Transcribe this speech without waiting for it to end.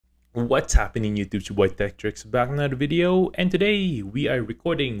What's happening, YouTube? It's your boy Tech TRX back in another video, and today we are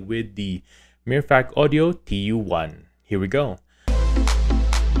recording with the Mirfak Audio TU1. Here we go.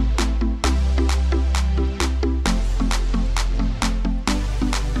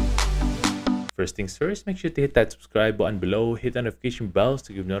 First things first, make sure to hit that subscribe button below, hit the notification bell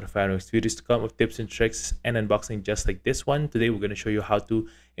to give notified when videos to come of tips and tricks and unboxing just like this one. Today we're going to show you how to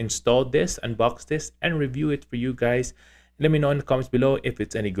install this, unbox this, and review it for you guys. Let me know in the comments below if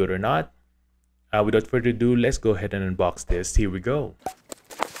it's any good or not. Without further ado, let's go ahead and unbox this. Here we go.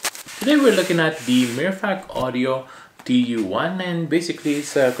 Today we're looking at the Mirfak Audio TU1, and basically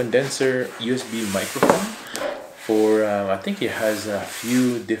it's a condenser USB microphone for, I think it has a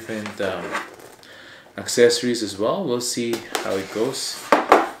few different accessories as well. We'll see how it goes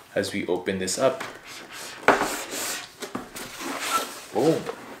as we open this up. Boom.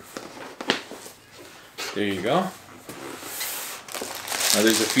 There you go. Now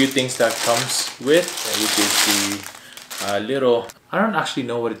there's a few things that comes with, which is the little, I don't actually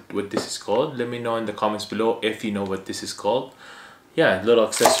know what this is called. Let me know in the comments below if you know what this is called. Yeah, little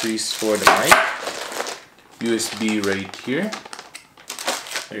accessories for the mic. USB right here.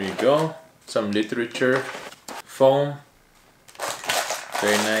 There you go. Some literature, foam.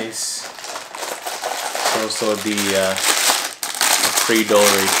 Very nice. Also the cradle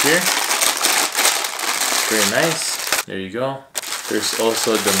right here. Very nice. There you go. There's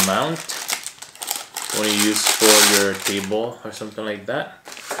also the mount, what you use for your table or something like that.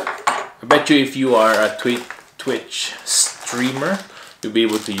 I bet you if you are a Twitch streamer, you'll be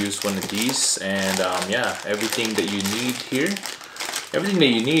able to use one of these. And yeah, everything that you need here, everything that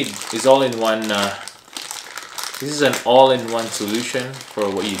you need is all in one. This is an all-in-one solution for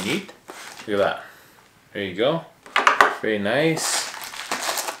what you need. Look at that. There you go. Very nice.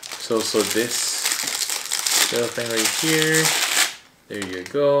 So this little thing right here. There you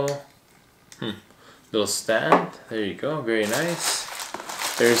go. Little stand. There you go. Very nice.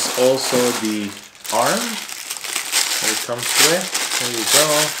 There's also the arm that it comes with. There you go.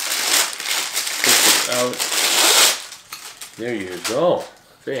 Take this out. There you go.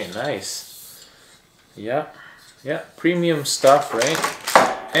 Very nice. Yeah. Yeah. Premium stuff,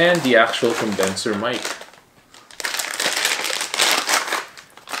 right? And the actual condenser mic.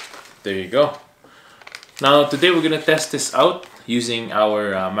 There you go. Now today we're gonna test this out using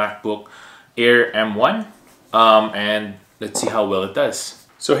our MacBook Air M1 and let's see how well it does.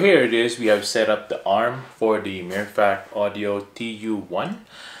 So here it is. We have set up the arm for the Mirfak Audio TU1,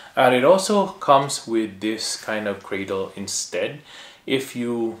 and it also comes with this kind of cradle instead if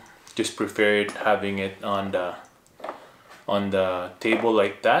you just prefer it having it on the table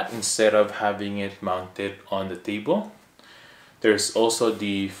like that instead of having it mounted on the table. There's also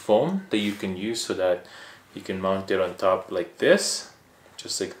the foam that you can use so that you can mount it on top like this,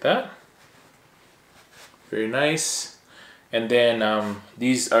 just like that. Very nice. And then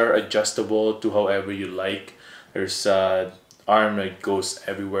these are adjustable to however you like. There's arm that goes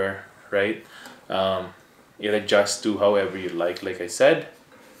everywhere, right? It adjusts to however you like I said.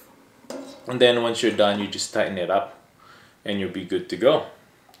 And then once you're done, you just tighten it up and you'll be good to go.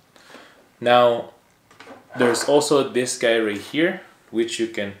 Now, there's also this guy right here, which you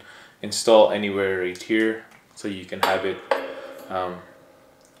can install anywhere right here, so you can have it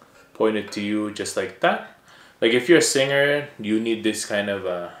pointed to you just like that. Like if you're a singer, you need this kind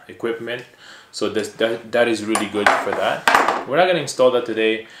of equipment, so that is really good for that. We're not gonna install that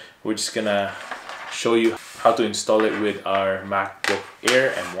today. We're just gonna show you how to install it with our MacBook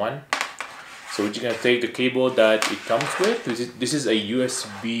Air M1. So we're just gonna take the cable that it comes with. This is a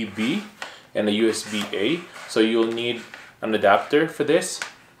USB-B and a USB-A, so you'll need an adapter for this,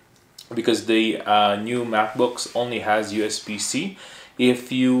 because the new MacBooks only has USB-C.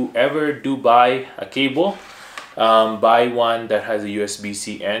 If you ever do buy a cable, buy one that has a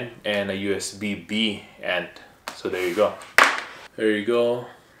USB-C end and a USB-B end. So there you go. There you go,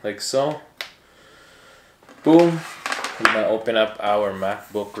 like so. Boom. We're gonna open up our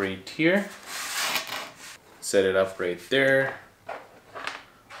MacBook right here. Set it up right there.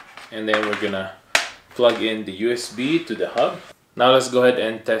 And then we're gonna plug in the USB to the hub. Now let's go ahead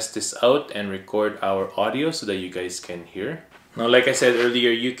and test this out and record our audio so that you guys can hear. Now, like I said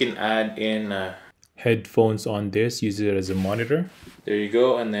earlier, you can add in headphones on this, use it as a monitor. There you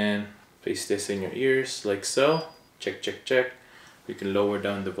go, and then place this in your ears like so. Check, check, check. We can lower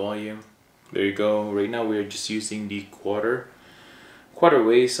down the volume. There you go. Right now we're just using the quarter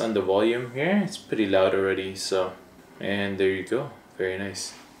waves on the volume here. It's pretty loud already, so, and there you go. Very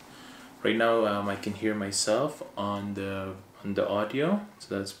nice. Right now I can hear myself on the audio,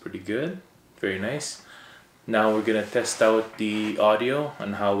 so that's pretty good. Very nice. Now we're gonna test out the audio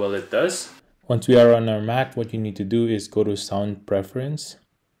and how well it does. Once we are on our Mac, what you need to do is go to sound preference.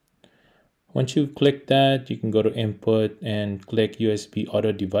 Once you click that, you can go to input and click USB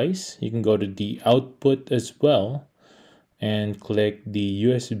audio device. You can go to the output as well and click the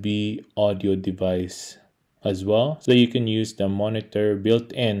USB audio device as well, so you can use the monitor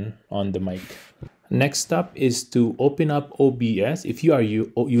built in on the mic. Next up is to open up OBS. If you are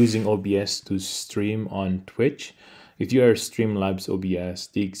using OBS to stream on Twitch, if you are Streamlabs OBS,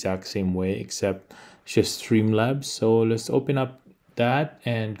 the exact same way, except it's just Streamlabs. So let's open up that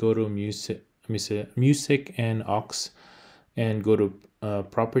and go to music and aux and go to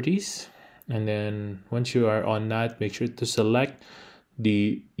properties. And then once you are on that, make sure to select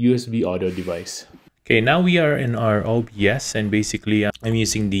the USB audio device. Okay, now we are in our OBS and basically I'm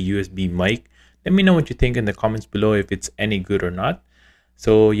using the USB mic. Let me know what you think in the comments below if it's any good or not.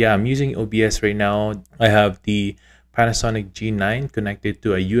 So yeah, I'm using OBS right now. I have the Panasonic G9 connected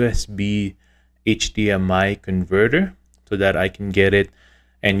to a USB HDMI converter so that I can get it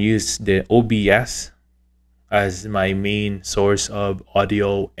and use the OBS as my main source of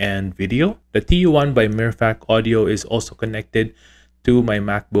audio and video. The TU1 by Mirfak audio is also connected to my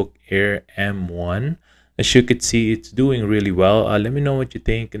MacBook Air M1. As you could see, it's doing really well. Let me know what you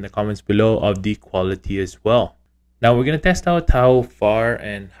think in the comments below of the quality as well. Now we're gonna test out how far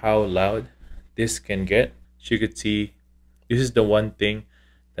and how loud this can get. As you could see, this is the one thing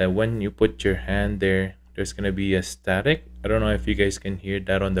that when you put your hand there, there's gonna be a static. I don't know if you guys can hear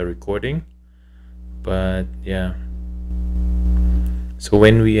that on the recording, but yeah. So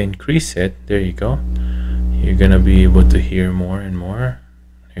when we increase it, there you go. You're gonna be able to hear more and more.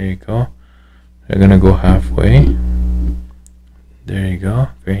 There you go. We're gonna go halfway. There you go.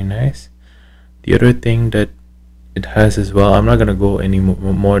 Very nice. The other thing that it has as well, I'm not gonna go any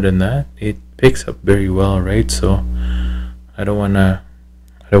more than that. It picks up very well, right? So I don't wanna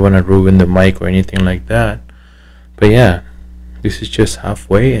ruin the mic or anything like that. But yeah, this is just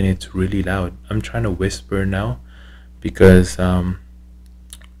halfway and it's really loud. I'm trying to whisper now because on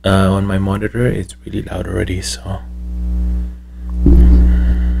my monitor it's really loud already. So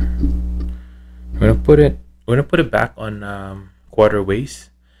we're gonna put it back on quarter waves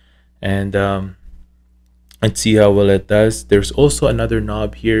and see how well it does. There's also another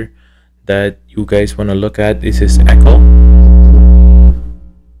knob here that you guys want to look at. This is echo.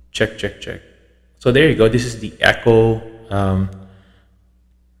 Check. So there you go. This is the echo.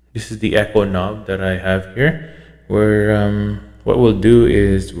 This is the echo knob that I have here. Where what we'll do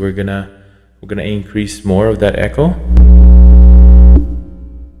is we're gonna increase more of that echo.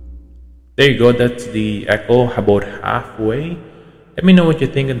 There you go. That's the echo about halfway. Let me know what you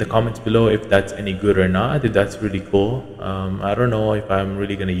think in the comments below if that's any good or not. I think that's really cool. I don't know if I'm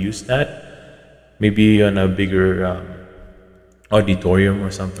really gonna use that. Maybe on a bigger auditorium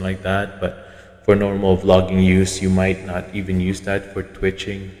or something like that. But for normal vlogging use, you might not even use that for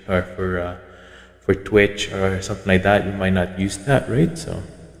twitching or for Twitch or something like that. You might not use that, right? So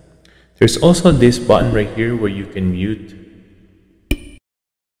there's also this button right here where you can mute.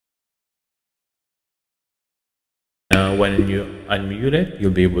 When you unmute it,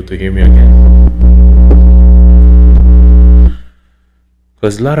 you'll be able to hear me again.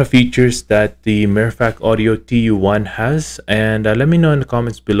 There's a lot of features that the Mirfak Audio TU1 has, and let me know in the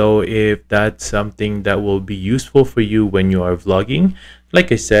comments below if that's something that will be useful for you when you are vlogging.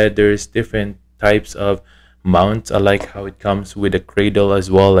 Like I said, there's different types of mounts. I like how it comes with a cradle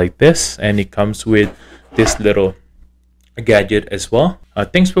as well, like this, and it comes with this little gadget as well.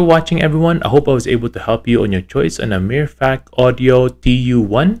 Thanks for watching, everyone. I hope I was able to help you on your choice on a Mirfak Audio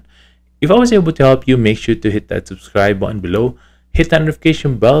TU1. If I was able to help you, make sure to hit that subscribe button below. Hit that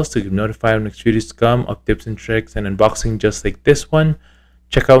notification bell so you get notified when next videos come of tips and tricks and unboxing just like this one.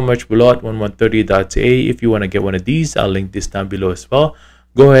 Check out merch below at 1130.ca if you want to get one of these. I'll link this down below as well.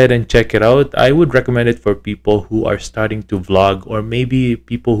 Go ahead and check it out. I would recommend it for people who are starting to vlog, or maybe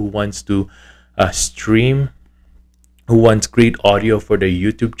people who wants to stream, who wants great audio for their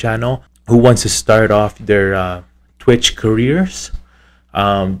YouTube channel, who wants to start off their Twitch careers.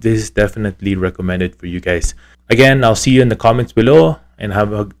 This is definitely recommended for you guys. Again, I'll see you in the comments below and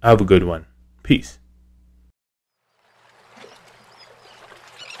have a good one. Peace.